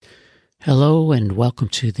Hello and welcome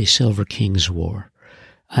to the Silver Kings War.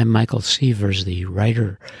 I'm Michael Sievers, the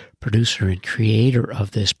writer, producer, and creator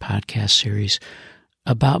of this podcast series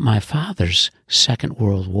about my father's Second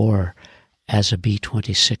World War as a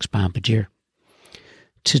B-26 bombardier.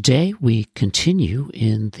 Today we continue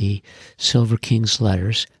in the Silver Kings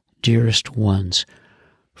letters, Dearest Ones,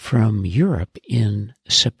 from Europe in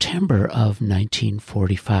September of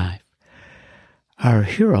 1945. Our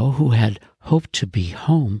hero, who had hoped to be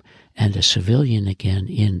home and a civilian again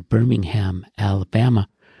in Birmingham, Alabama,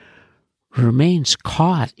 remains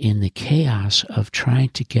caught in the chaos of trying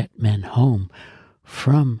to get men home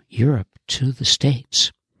from Europe to the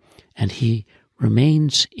States. And he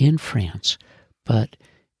remains in France, but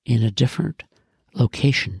in a different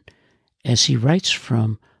location, as he writes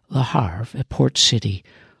from Le Havre, a port city,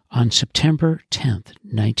 on September 10th,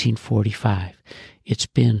 1945. It's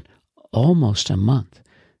been almost a month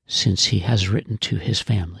since he has written to his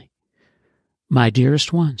family. My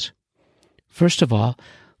dearest ones, first of all,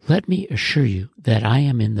 let me assure you that I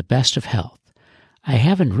am in the best of health. I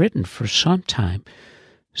haven't written for some time,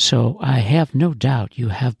 so I have no doubt you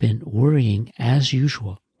have been worrying as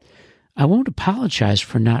usual. I won't apologize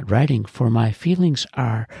for not writing, for my feelings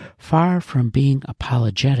are far from being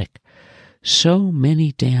apologetic. So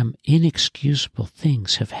many damn inexcusable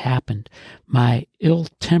things have happened. My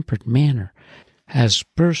ill-tempered manner has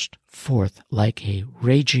burst forth like a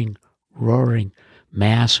raging, roaring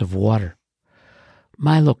mass of water.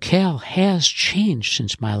 My locale has changed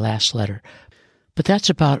since my last letter, but that's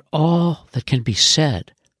about all that can be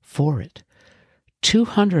said for it.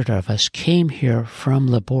 200 of us came here from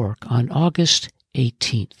Le Bourg on August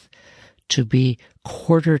 18th to be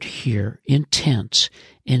quartered here in tents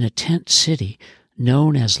in a tent city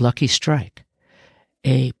known as Lucky Strike,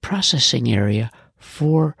 a processing area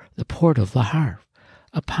for the port of Le Havre.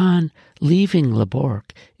 Upon leaving Le Bourg,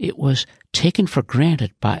 it was taken for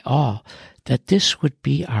granted by all that this would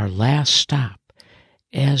be our last stop,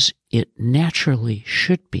 as it naturally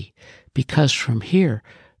should be, because from here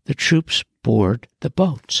the troops board the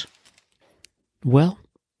boats. Well,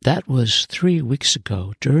 that was 3 weeks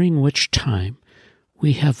ago, during which time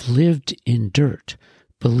we have lived in dirt,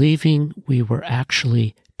 believing we were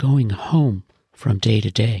actually going home from day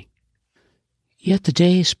to day. Yet the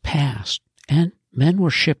days passed, and men were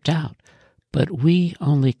shipped out, but we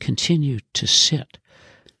only continued to sit.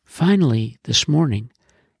 Finally, this morning,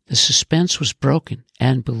 the suspense was broken,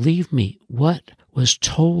 and believe me, what was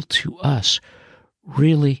told to us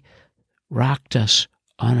really rocked us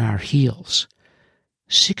on our heels.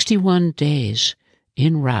 61 days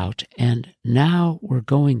en route, and now we're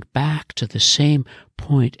going back to the same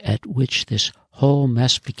point at which this whole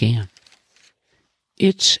mess began.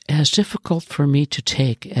 It's as difficult for me to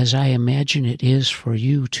take as I imagine it is for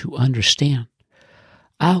you to understand.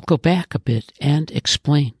 I'll go back a bit and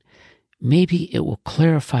explain. Maybe it will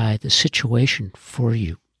clarify the situation for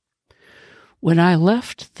you. When I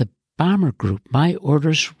left the bomber group, my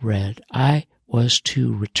orders read I was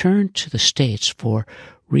to return to the States for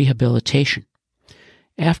rehabilitation.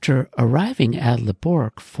 After arriving at Le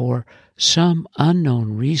Bourg, for some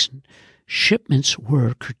unknown reason, shipments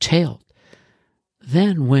were curtailed.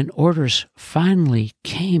 Then, when orders finally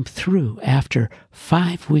came through after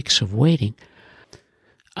 5 weeks of waiting,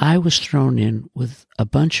 I was thrown in with a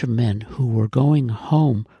bunch of men who were going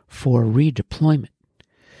home for redeployment.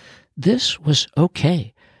 This was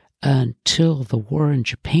okay until the war in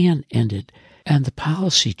Japan ended and the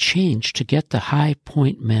policy changed to get the high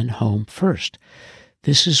point men home first.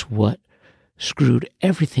 This is what screwed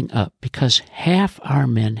everything up, because half our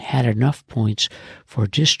men had enough points for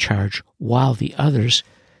discharge while the others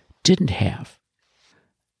didn't have.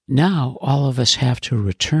 Now all of us have to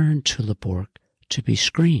return to Le Bourg to be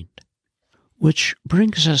screened, which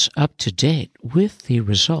brings us up to date with the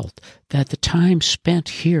result that the time spent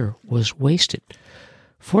here was wasted.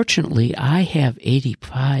 Fortunately, I have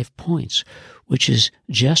 85 points, which is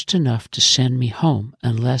just enough to send me home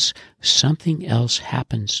unless something else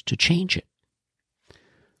happens to change it.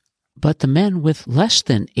 But the men with less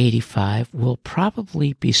than 85 will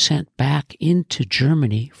probably be sent back into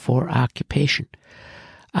Germany for occupation.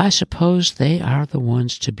 I suppose they are the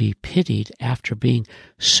ones to be pitied after being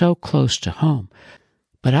so close to home,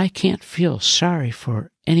 but I can't feel sorry for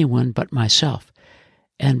anyone but myself.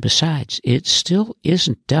 And besides, it still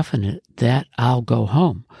isn't definite that I'll go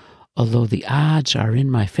home, although the odds are in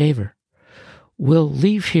my favor. We'll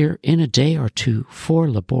leave here in a day or two for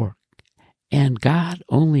Le Bourg, and God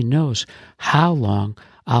only knows how long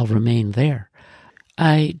I'll remain there.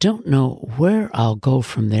 I don't know where I'll go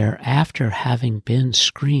from there after having been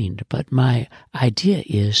screened, but my idea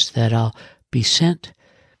is that I'll be sent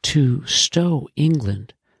to Stowe,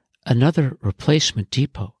 England, another replacement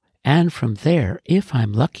depot, and from there, if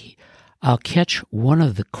I'm lucky, I'll catch one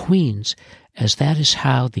of the Queens, as that is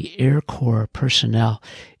how the Air Corps personnel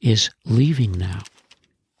is leaving now.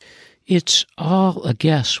 It's all a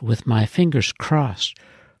guess with my fingers crossed.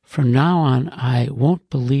 From now on, I won't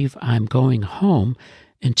believe I'm going home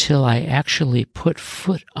until I actually put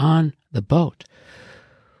foot on the boat.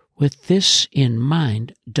 With this in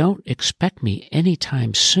mind, don't expect me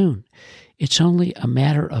anytime soon. It's only a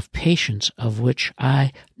matter of patience, of which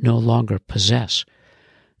I no longer possess.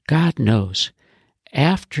 God knows,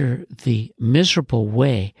 after the miserable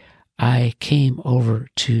way I came over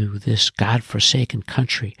to this God-forsaken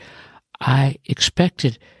country, I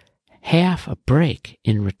expected half a break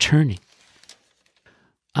in returning.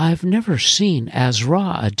 I've never seen as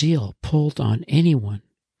raw a deal pulled on anyone.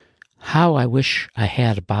 How I wish I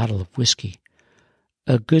had a bottle of whiskey.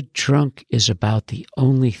 A good drunk is about the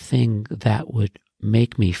only thing that would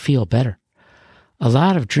make me feel better. A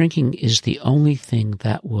lot of drinking is the only thing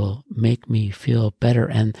that will make me feel better,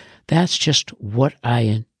 and that's just what I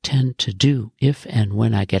intend to do if and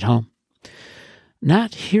when I get home.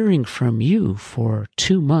 Not hearing from you for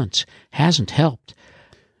 2 months hasn't helped.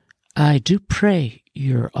 I do pray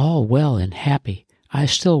you're all well and happy. I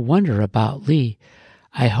still wonder about Lee.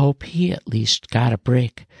 I hope he at least got a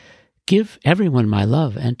break. Give everyone my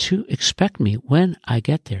love and to expect me when I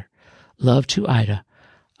get there. Love to Ida.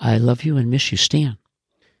 I love you and miss you, Stan.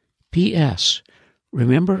 P.S.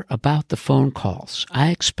 Remember about the phone calls. I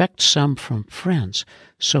expect some from friends,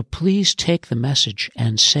 so please take the message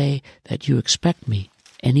and say that you expect me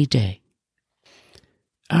any day.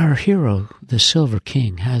 Our hero, the Silver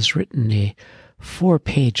King, has written a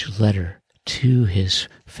 4-page letter to his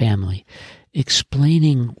family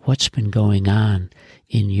explaining what's been going on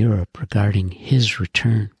in Europe regarding his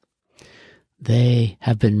return. They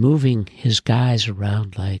have been moving his guys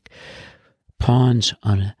around like pawns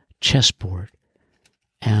on a chessboard,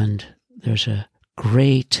 and there's a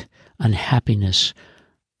great unhappiness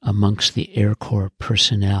amongst the Air Corps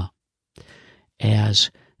personnel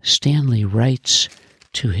as Stanley writes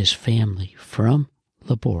to his family from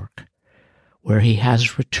Le Bourg, where he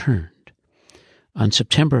has returned on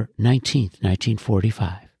September 19th,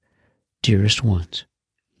 1945. Dearest ones,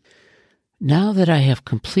 now that I have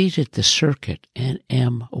completed the circuit and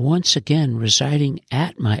am once again residing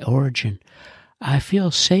at my origin, I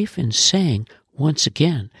feel safe in saying once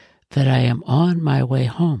again that I am on my way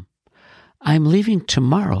home. I am leaving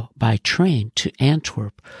tomorrow by train to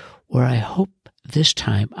Antwerp, where I hope this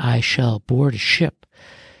time I shall board a ship.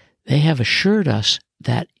 They have assured us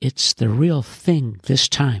that it's the real thing this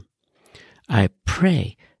time. I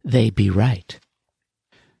pray they be right.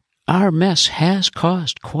 Our mess has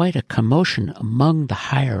caused quite a commotion among the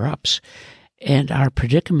higher-ups, and our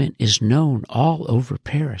predicament is known all over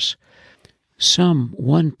Paris. Some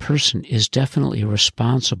one person is definitely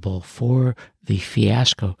responsible for the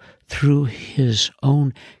fiasco through his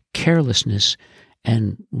own carelessness,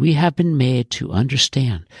 and we have been made to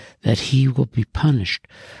understand that he will be punished,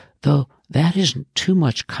 though that isn't too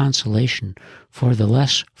much consolation for the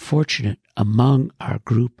less fortunate among our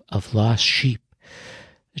group of lost sheep.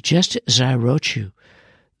 Just as I wrote you,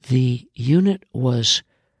 the unit was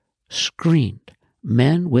screened.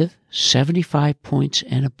 Men with 75 points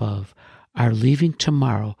and above are leaving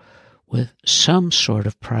tomorrow with some sort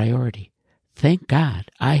of priority. Thank God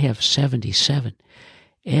I have 77.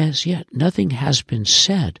 As yet, nothing has been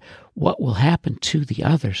said what will happen to the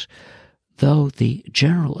others, though the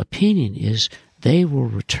general opinion is they will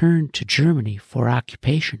return to Germany for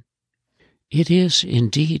occupation. It is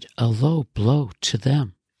indeed a low blow to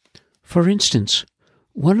them. For instance,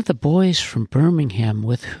 one of the boys from Birmingham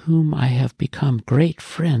with whom I have become great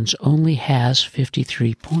friends only has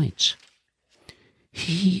 53 points.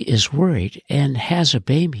 He is worried and has a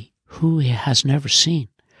baby who he has never seen.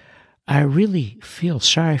 I really feel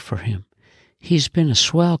sorry for him. He's been a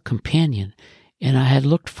swell companion, and I had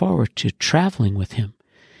looked forward to traveling with him.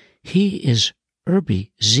 He is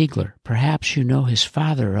Herbie Ziegler. Perhaps you know his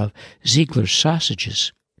father of Ziegler's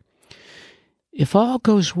Sausages. If all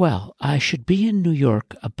goes well, I should be in New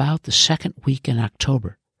York about the second week in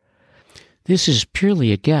October. This is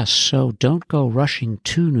purely a guess, so don't go rushing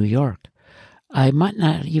to New York. I might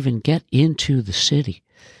not even get into the city.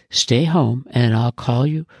 Stay home, and I'll call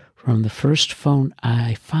you from the first phone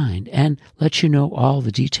I find and let you know all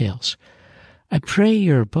the details. I pray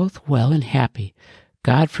you're both well and happy.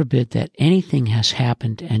 God forbid that anything has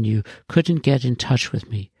happened and you couldn't get in touch with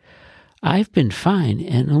me. I've been fine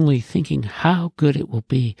and only thinking how good it will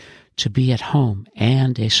be to be at home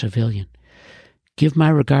and a civilian. Give my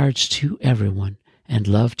regards to everyone, and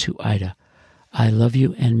love to Ida. I love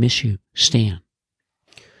you and miss you, Stan.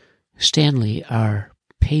 Stanley, our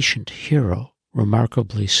patient hero,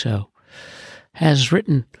 remarkably so, has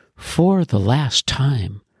written for the last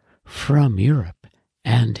time from Europe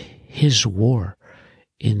and his war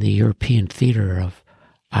in the European theater of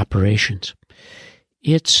operations.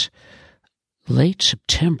 It's late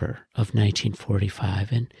September of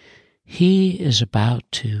 1945, and he is about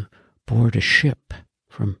to board a ship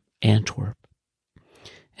from Antwerp.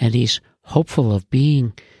 And he's hopeful of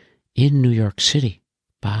being in New York City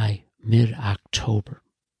by mid-October.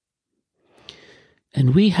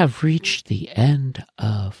 And we have reached the end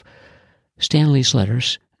of Stanley's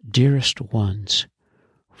letters, Dearest Ones,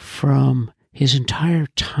 from his entire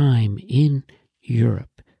time in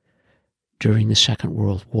Europe during the Second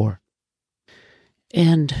World War.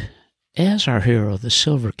 And as our hero, the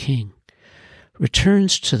Silver King,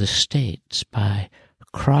 returns to the States by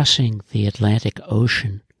crossing the Atlantic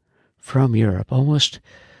Ocean from Europe almost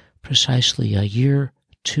precisely a year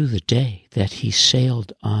to the day that he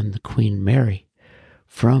sailed on the Queen Mary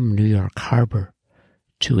from New York Harbor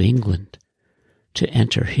to England to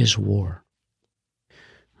enter his war.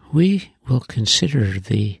 We will consider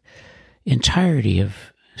the entirety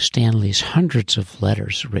of Stanley's hundreds of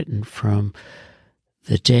letters written from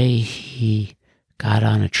the day he got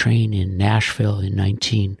on a train in Nashville in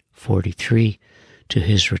 1943 to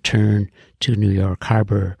his return to New York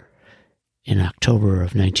Harbor in October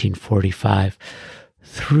of 1945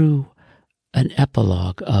 through an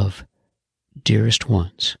epilogue of Dearest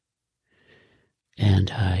Ones.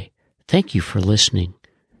 And I thank you for listening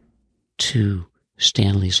to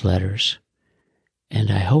Stanley's letters,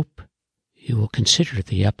 and I hope you will consider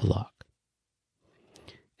the epilogue.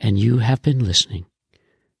 And you have been listening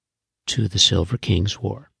to the Silver King's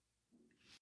War.